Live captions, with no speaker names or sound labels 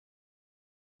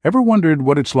Ever wondered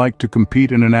what it's like to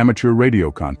compete in an amateur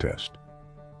radio contest?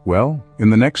 Well,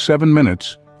 in the next 7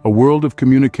 minutes, a world of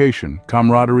communication,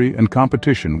 camaraderie, and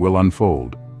competition will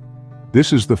unfold.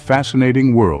 This is the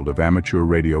fascinating world of amateur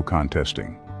radio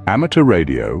contesting. Amateur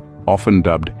radio, often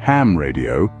dubbed ham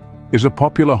radio, is a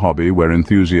popular hobby where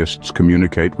enthusiasts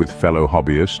communicate with fellow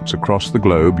hobbyists across the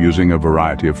globe using a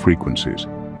variety of frequencies.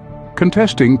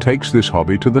 Contesting takes this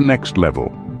hobby to the next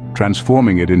level,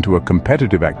 transforming it into a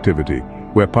competitive activity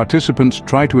where participants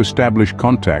try to establish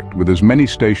contact with as many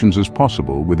stations as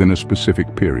possible within a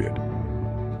specific period.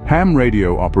 Ham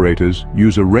radio operators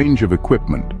use a range of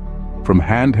equipment, from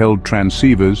handheld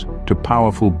transceivers to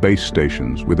powerful base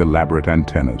stations with elaborate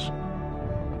antennas.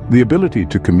 The ability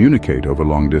to communicate over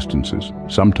long distances,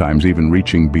 sometimes even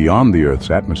reaching beyond the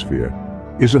Earth's atmosphere,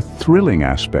 is a thrilling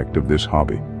aspect of this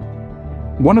hobby.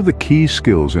 One of the key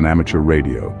skills in amateur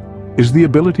radio is the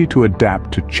ability to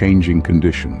adapt to changing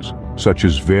conditions, such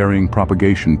as varying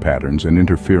propagation patterns and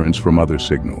interference from other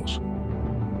signals.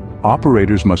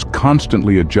 Operators must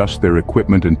constantly adjust their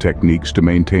equipment and techniques to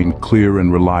maintain clear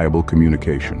and reliable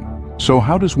communication. So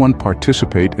how does one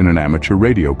participate in an amateur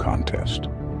radio contest?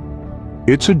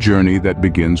 It's a journey that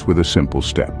begins with a simple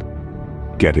step: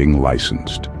 getting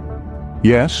licensed.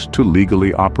 Yes, to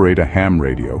legally operate a ham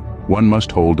radio, one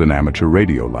must hold an amateur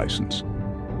radio license.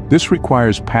 This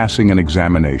requires passing an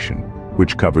examination,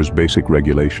 which covers basic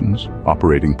regulations,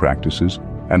 operating practices,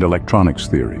 and electronics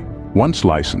theory. Once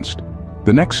licensed,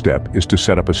 the next step is to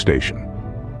set up a station.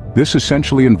 This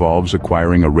essentially involves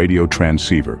acquiring a radio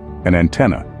transceiver, an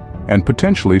antenna, and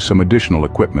potentially some additional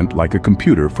equipment like a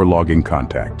computer for logging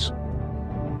contacts.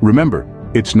 Remember,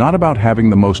 it's not about having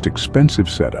the most expensive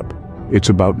setup, it's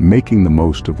about making the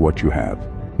most of what you have.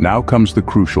 Now comes the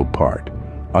crucial part: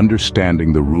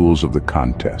 understanding the rules of the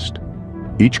contest.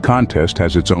 Each contest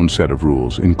has its own set of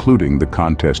rules, including the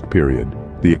contest period,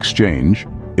 the exchange,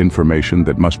 information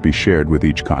that must be shared with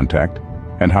each contact,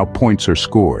 and how points are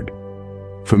scored.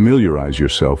 Familiarize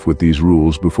yourself with these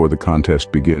rules before the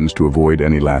contest begins to avoid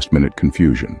any last-minute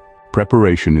confusion.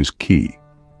 Preparation is key.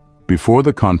 Before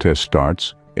the contest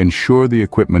starts, ensure the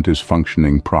equipment is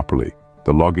functioning properly,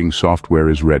 the logging software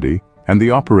is ready, and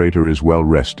the operator is well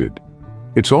rested.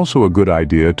 It's also a good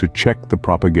idea to check the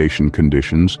propagation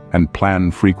conditions and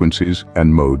plan frequencies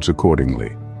and modes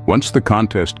accordingly. Once the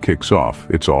contest kicks off,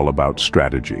 it's all about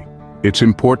strategy. It's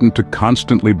important to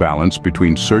constantly balance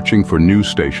between searching for new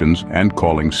stations and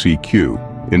calling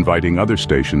CQ, inviting other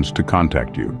stations to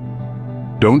contact you.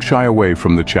 Don't shy away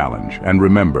from the challenge, and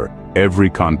remember, every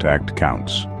contact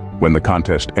counts. When the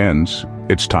contest ends,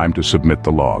 it's time to submit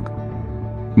the log.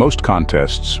 Most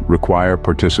contests require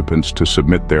participants to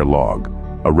submit their log,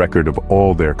 a record of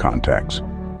all their contacts,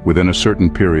 within a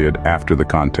certain period after the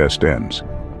contest ends.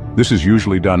 This is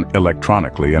usually done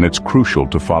electronically, and it's crucial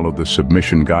to follow the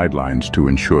submission guidelines to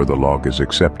ensure the log is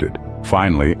accepted.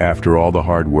 Finally, after all the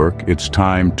hard work, it's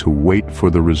time to wait for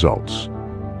the results.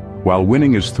 While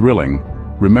winning is thrilling,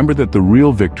 remember that the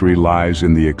real victory lies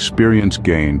in the experience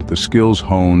gained, the skills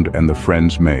honed, and the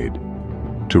friends made.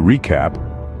 To recap,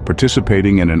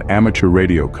 participating in an amateur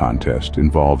radio contest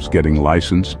involves getting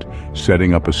licensed,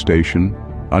 setting up a station,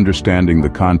 understanding the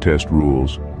contest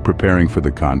rules, preparing for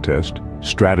the contest,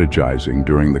 strategizing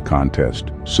during the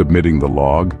contest, submitting the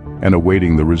log, and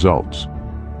awaiting the results.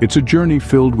 It's a journey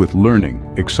filled with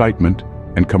learning, excitement,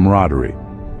 and camaraderie.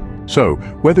 So,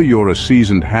 whether you're a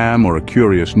seasoned ham or a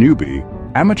curious newbie,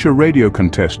 amateur radio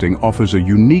contesting offers a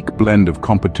unique blend of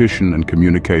competition and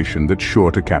communication that's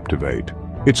sure to captivate.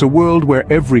 It's a world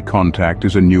where every contact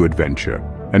is a new adventure,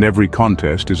 and every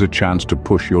contest is a chance to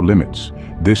push your limits.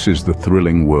 This is the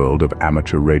thrilling world of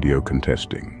amateur radio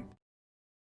contesting.